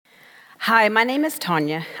Hi, my name is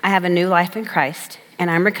Tonya. I have a new life in Christ,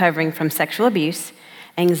 and I'm recovering from sexual abuse,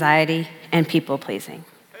 anxiety, and people-pleasing.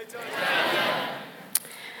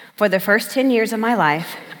 For the first 10 years of my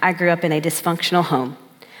life, I grew up in a dysfunctional home.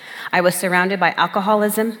 I was surrounded by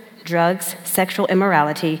alcoholism, drugs, sexual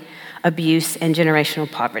immorality, abuse, and generational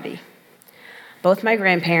poverty. Both my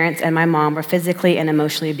grandparents and my mom were physically and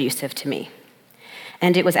emotionally abusive to me.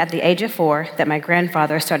 And it was at the age of 4 that my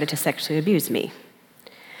grandfather started to sexually abuse me.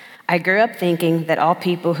 I grew up thinking that all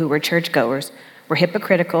people who were churchgoers were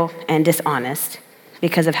hypocritical and dishonest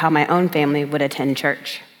because of how my own family would attend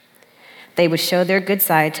church. They would show their good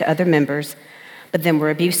side to other members, but then were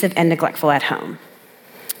abusive and neglectful at home.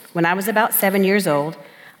 When I was about 7 years old,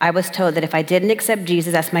 I was told that if I didn't accept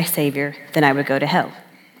Jesus as my Savior, then I would go to hell.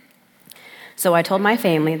 So I told my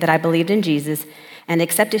family that I believed in Jesus and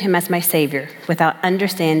accepted him as my Savior without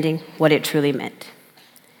understanding what it truly meant.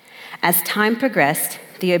 As time progressed,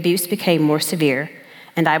 the abuse became more severe,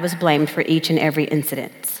 and I was blamed for each and every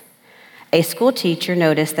incident. A school teacher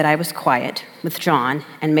noticed that I was quiet, withdrawn,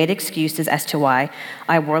 and made excuses as to why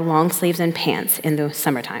I wore long sleeves and pants in the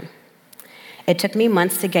summertime. It took me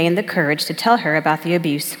months to gain the courage to tell her about the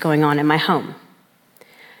abuse going on in my home.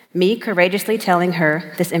 Me courageously telling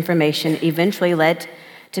her this information eventually led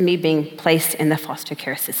to me being placed in the foster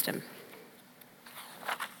care system.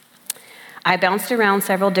 I bounced around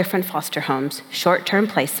several different foster homes, short-term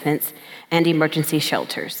placements, and emergency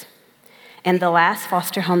shelters. In the last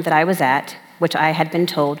foster home that I was at, which I had been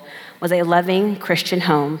told was a loving Christian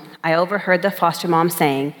home, I overheard the foster mom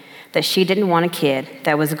saying that she didn't want a kid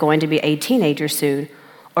that was going to be a teenager soon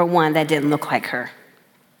or one that didn't look like her.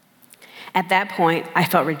 At that point, I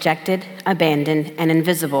felt rejected, abandoned, and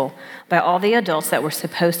invisible by all the adults that were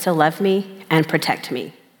supposed to love me and protect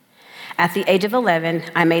me. At the age of 11,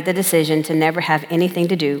 I made the decision to never have anything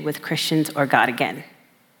to do with Christians or God again.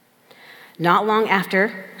 Not long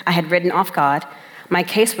after I had written off God, my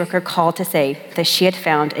caseworker called to say that she had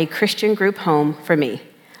found a Christian group home for me.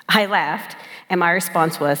 I laughed, and my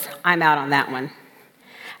response was, "I'm out on that one."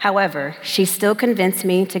 However, she still convinced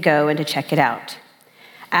me to go and to check it out.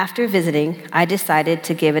 After visiting, I decided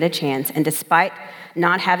to give it a chance, and despite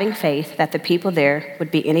not having faith that the people there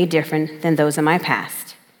would be any different than those in my past,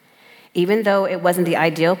 even though it wasn't the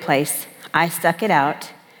ideal place, I stuck it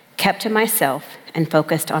out, kept to myself, and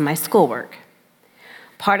focused on my schoolwork.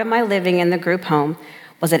 Part of my living in the group home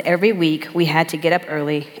was that every week we had to get up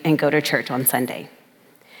early and go to church on Sunday.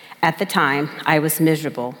 At the time, I was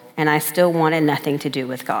miserable, and I still wanted nothing to do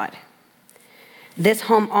with God. This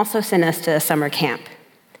home also sent us to a summer camp.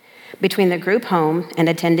 Between the group home and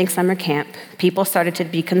attending summer camp, people started to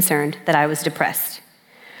be concerned that I was depressed.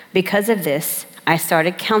 Because of this, I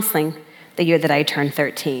started counseling the year that I turned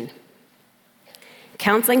 13.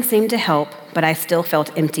 Counseling seemed to help, but I still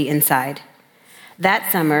felt empty inside.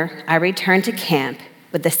 That summer, I returned to camp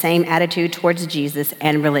with the same attitude towards Jesus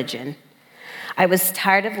and religion. I was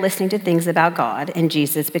tired of listening to things about God and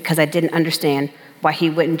Jesus because I didn't understand why he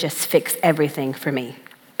wouldn't just fix everything for me.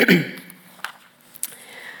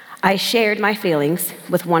 I shared my feelings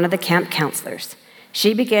with one of the camp counselors.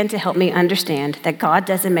 She began to help me understand that God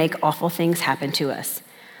doesn't make awful things happen to us,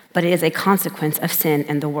 but it is a consequence of sin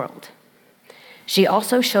in the world. She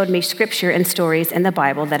also showed me scripture and stories in the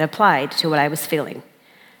Bible that applied to what I was feeling.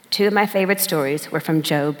 2 of my favorite stories were from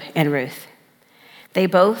Job and Ruth. They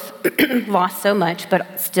both lost so much,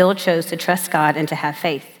 but still chose to trust God and to have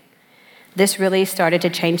faith. This really started to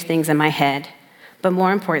change things in my head, but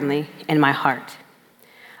more importantly, in my heart.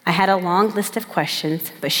 I had a long list of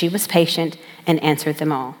questions, but she was patient and answered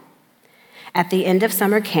them all. At the end of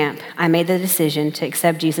summer camp, I made the decision to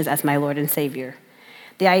accept Jesus as my Lord and Savior.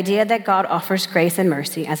 The idea that God offers grace and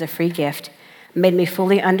mercy as a free gift made me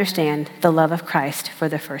fully understand the love of Christ for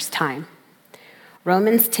the first time.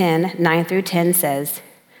 Romans 10:9-10 says,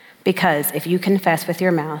 "Because if you confess with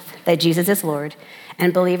your mouth that Jesus is Lord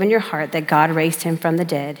and believe in your heart that God raised him from the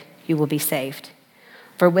dead, you will be saved.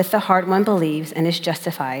 For with the heart one believes and is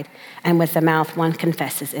justified, and with the mouth one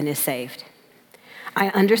confesses and is saved." I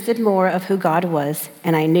understood more of who God was,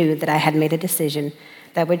 and I knew that I had made a decision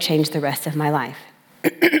that would change the rest of my life.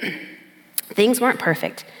 Things weren't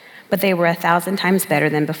perfect, but they were 1,000 times better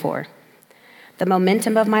than before. The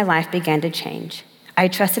momentum of my life began to change. I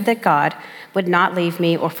trusted that God would not leave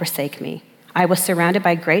me or forsake me. I was surrounded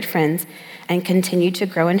by great friends and continued to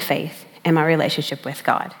grow in faith in my relationship with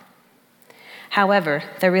God. However,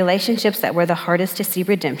 the relationships that were the hardest to see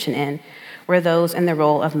redemption in were those in the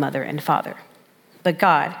role of mother and father. But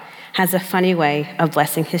God has a funny way of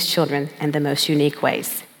blessing his children in the most unique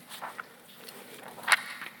ways.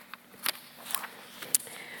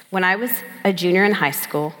 When I was a junior in high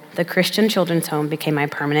school, the Christian Children's Home became my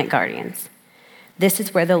permanent guardians. This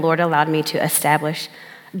is where the Lord allowed me to establish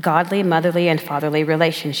godly motherly and fatherly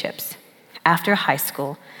relationships. After high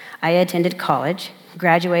school, I attended college,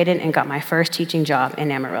 graduated, and got my first teaching job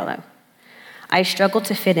in Amarillo. I struggled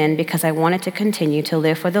to fit in because I wanted to continue to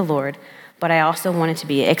live for the Lord, but I also wanted to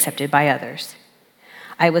be accepted by others.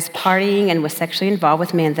 I was partying and was sexually involved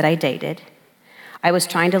with men that I dated. I was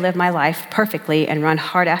trying to live my life perfectly and run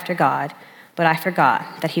hard after God, but I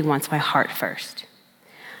forgot that He wants my heart first.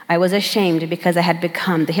 I was ashamed because I had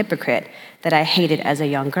become the hypocrite that I hated as a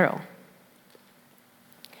young girl.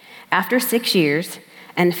 After 6 years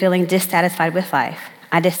and feeling dissatisfied with life,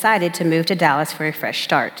 I decided to move to Dallas for a fresh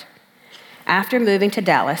start. After moving to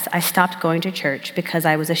Dallas, I stopped going to church because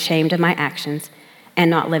I was ashamed of my actions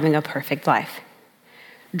and not living a perfect life.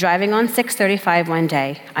 Driving on 635 one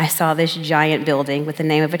day, I saw this giant building with the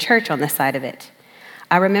name of a church on the side of it.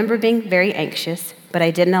 I remember being very anxious, but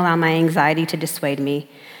I didn't allow my anxiety to dissuade me,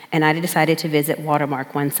 and I decided to visit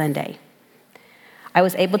Watermark one Sunday. I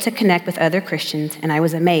was able to connect with other Christians, and I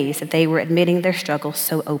was amazed that they were admitting their struggles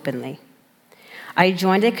so openly. I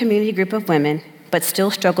joined a community group of women, but still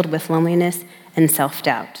struggled with loneliness and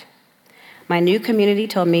self-doubt. My new community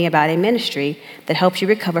told me about a ministry that helps you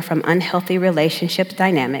recover from unhealthy relationship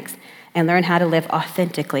dynamics and learn how to live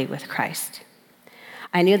authentically with Christ.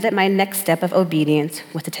 I knew that my next step of obedience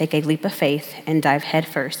was to take a leap of faith and dive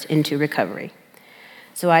headfirst into recovery.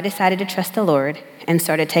 So I decided to trust the Lord and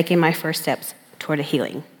started taking my first steps toward a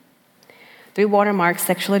healing. Through Watermark's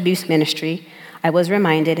sexual abuse ministry, I was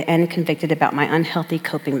reminded and convicted about my unhealthy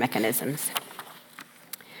coping mechanisms.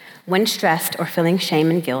 When stressed or feeling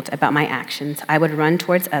shame and guilt about my actions, I would run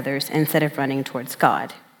towards others instead of running towards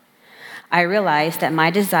God. I realized that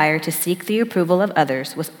my desire to seek the approval of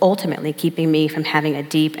others was ultimately keeping me from having a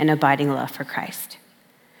deep and abiding love for Christ.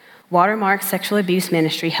 Watermark's sexual abuse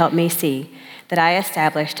ministry helped me see that I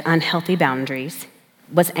established unhealthy boundaries,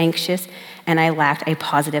 was anxious, and I lacked a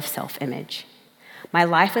positive self-image. My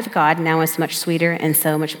life with God now is much sweeter and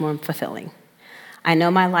so much more fulfilling. I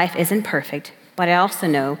know my life isn't perfect, but I also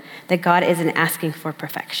know that God isn't asking for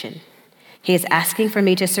perfection. He is asking for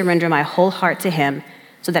me to surrender my whole heart to Him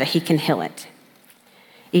so that He can heal it.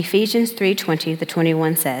 Ephesians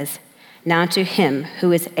 3:20-21 says, "Now to Him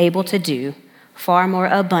who is able to do far more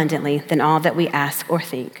abundantly than all that we ask or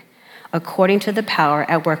think, according to the power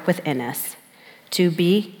at work within us, to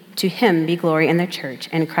Him be glory in the church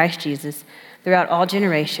and Christ Jesus throughout all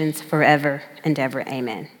generations, forever and ever.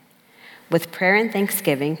 Amen." With prayer and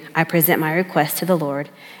thanksgiving, I present my request to the Lord,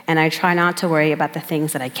 and I try not to worry about the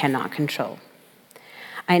things that I cannot control.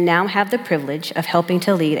 I now have the privilege of helping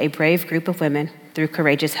to lead a brave group of women through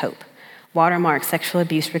Courageous Hope, Watermark's sexual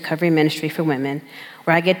abuse recovery ministry for women,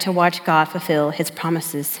 where I get to watch God fulfill His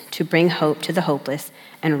promises to bring hope to the hopeless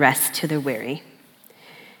and rest to the weary.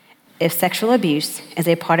 If sexual abuse is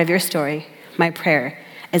a part of your story, my prayer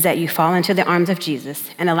is that you fall into the arms of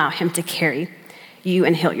Jesus and allow Him to carry you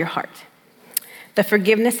and heal your heart. The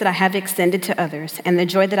forgiveness that I have extended to others and the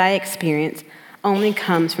joy that I experience only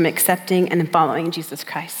comes from accepting and following Jesus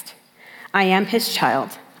Christ. I am His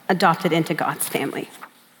child, adopted into God's family.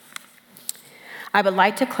 I would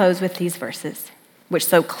like to close with these verses, which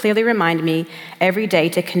so clearly remind me every day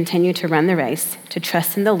to continue to run the race, to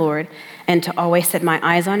trust in the Lord, and to always set my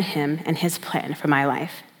eyes on Him and His plan for my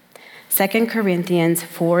life. 2 Corinthians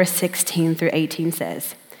 4:16-18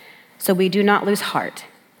 says, "So we do not lose heart.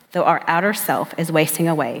 Though our outer self is wasting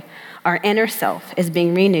away, our inner self is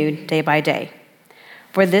being renewed day by day.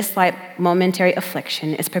 For this light momentary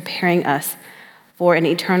affliction is preparing us for an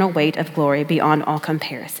eternal weight of glory beyond all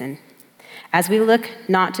comparison, as we look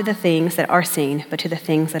not to the things that are seen, but to the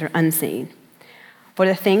things that are unseen. For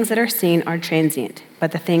the things that are seen are transient,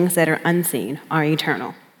 but the things that are unseen are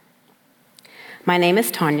eternal." My name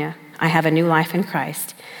is Tonya. I have a new life in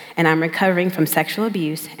Christ, and I'm recovering from sexual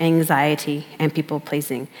abuse, anxiety, and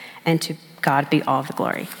people-pleasing, and to God be all the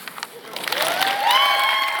glory.